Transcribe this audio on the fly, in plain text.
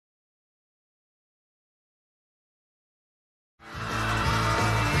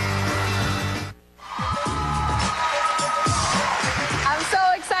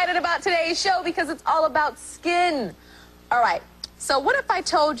today's show because it's all about skin. All right. So what if I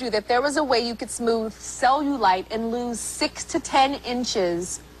told you that there was a way you could smooth cellulite and lose 6 to 10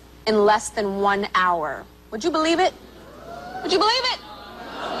 inches in less than 1 hour? Would you believe it? Would you believe it?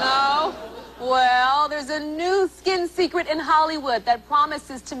 No? Well, there's a new skin secret in Hollywood that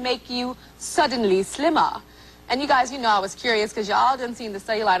promises to make you suddenly slimmer. And you guys, you know I was curious because y'all done seen the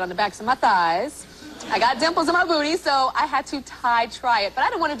cellulite on the backs of my thighs. I got dimples in my booty, so I had to try it. But I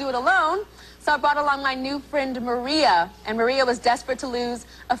didn't want to do it alone. So I brought along my new friend, Maria. And Maria was desperate to lose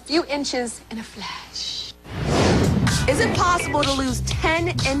a few inches in a flash. Is it possible to lose 10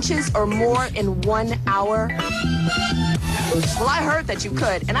 inches or more in 1 hour? Well, I heard that you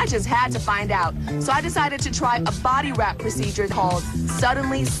could, and I just had to find out. So I decided to try a body wrap procedure called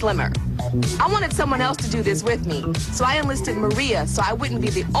Suddenly Slimmer. I wanted someone else to do this with me, so I enlisted Maria so I wouldn't be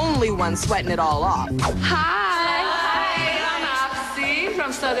the only one sweating it all off. Hi, I'm Apsi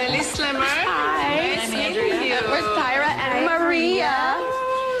from Suddenly Slimmer. Hi. Nice meeting you. We're Tyra and Maria.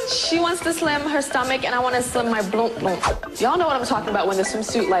 She wants to slim her stomach, and I want to slim my blump blump. Y'all know what I'm talking about when the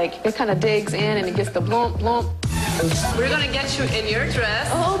swimsuit, like, it kind of digs in and it gets the blump blump. We're going to get you in your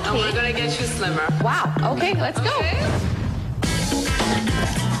dress, and we're going to get you slimmer. Wow. Okay, let's go.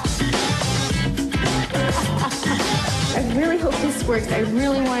 I really hope this works. I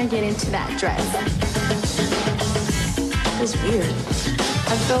really want to get into that dress. It's weird.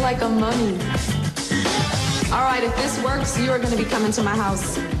 I feel like a mummy. All right, if this works, you are going to be coming to my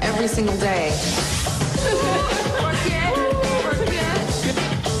house every single day. Work it. Work it.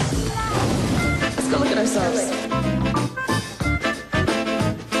 Let's go look at ourselves.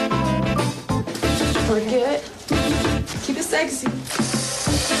 Work it. Keep it sexy.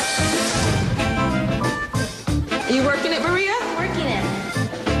 Are you working it, Maria? Working it.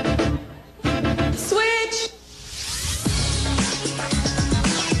 Switch.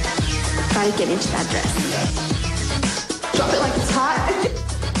 Try to get into that dress. Drop it like it's hot.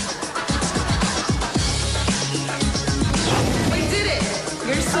 We did it.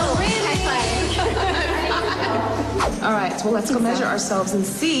 You're so winning. All right, well, let's go measure ourselves and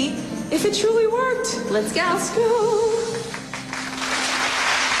see if it truly worked. Let's go. Let's go.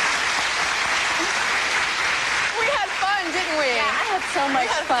 We had fun, didn't we? Yeah, I had so much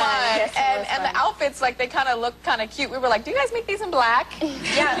fun. Yes, And the outfits, like, they kind of look kind of cute. We were like, do you guys make these in black?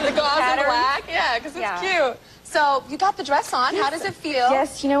 Yeah, The gauze in pattern. black? Yeah, because it's cute. So you got the dress on. How does it feel?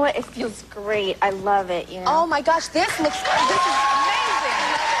 Yes, you know what? It feels great. I love it, you know. Oh, my gosh. This is amazing. Love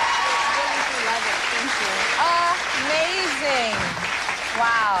it. Thank you. Amazing.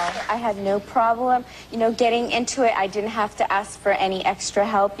 Wow. I had no problem, you know, getting into it. I didn't have to ask for any extra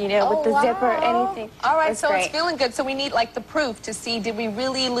help, you know, with the zipper, anything. All right, It's so great. it's feeling good. So we need, like, the proof to see, did we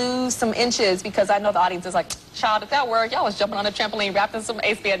really lose some inches? Because I know the audience is like, child, if that worked, y'all was jumping on a trampoline wrapped in some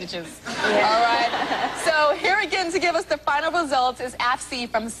ace bandages. Yeah. All right. So here again to give us the final results is Apsi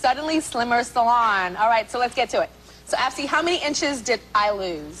from Suddenly Slimmer Salon. All right, so let's get to it. So, Apsi, how many inches did I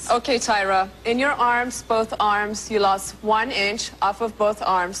lose? Okay, Tyra, in your arms, both arms, you lost 1 inch off of both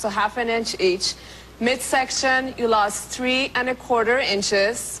arms, so ½ an inch each. Midsection, you lost 3 1/4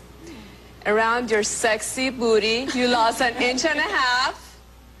 inches. Around your sexy booty, you lost 1.5 inches.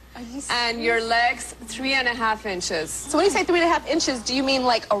 And your legs, 3 1/2 inches. So when you say 3 1/2 inches, do you mean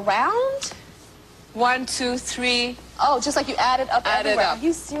like around? 1, 2, 3. Oh, just like you added up everywhere. up. Are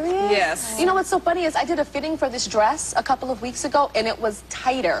you serious? Yes. You know what's so funny is I did a fitting for this dress a couple of weeks ago, and it was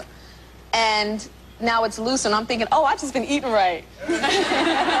tighter. And now it's loose, and I'm thinking, oh, I've just been eating right.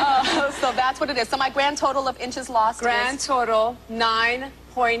 So that's what it is. So my grand total of inches lost Grand is... total,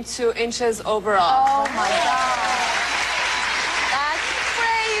 9.2 inches overall. Oh, my God. That's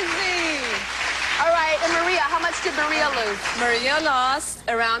crazy. All right, and Maria, how much did Maria lose? Maria lost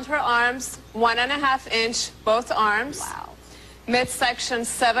around her arms 1.5 inch, both arms. Wow. Midsection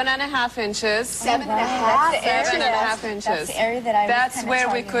 7.5 inches. 7.5 7.5 inches. That's the area that I was That's kinda where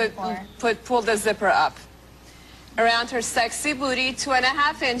we targeting could for. pull the zipper up. Around her sexy booty,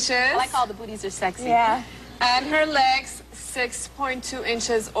 2.5 inches. I like all the booties are sexy. Yeah. And her legs, 6.2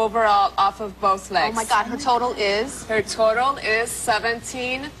 inches overall off of both legs. Oh, my God. Her total is... Her total is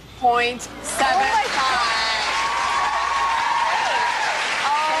 17.75. Oh, my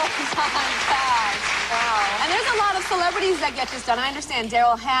gosh. Wow. And there's a lot of celebrities that get this done. I understand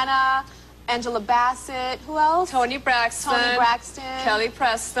Daryl Hannah, Angela Bassett, who else? Tony Braxton. Kelly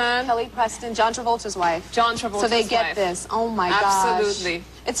Preston. Kelly Preston, John Travolta's wife. John Travolta's So they get wife. this. Oh my gosh. Absolutely.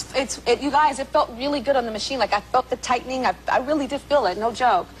 You guys, it felt really good on the machine. Like, I felt the tightening. I really did feel it, no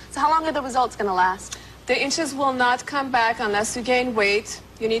joke. So how long are the results going to last? The inches will not come back unless you gain weight.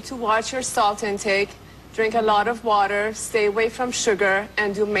 You need to watch your salt intake. drink a lot of water, stay away from sugar,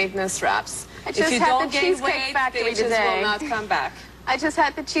 and do maintenance reps. If you don't gain weight, the inches will not come back. I just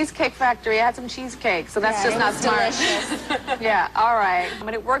had the Cheesecake Factory. I had some cheesecake, so that's just not smart. Delicious. Yeah, all right.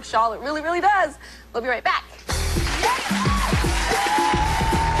 But it works, y'all. It really, really does. We'll be right back.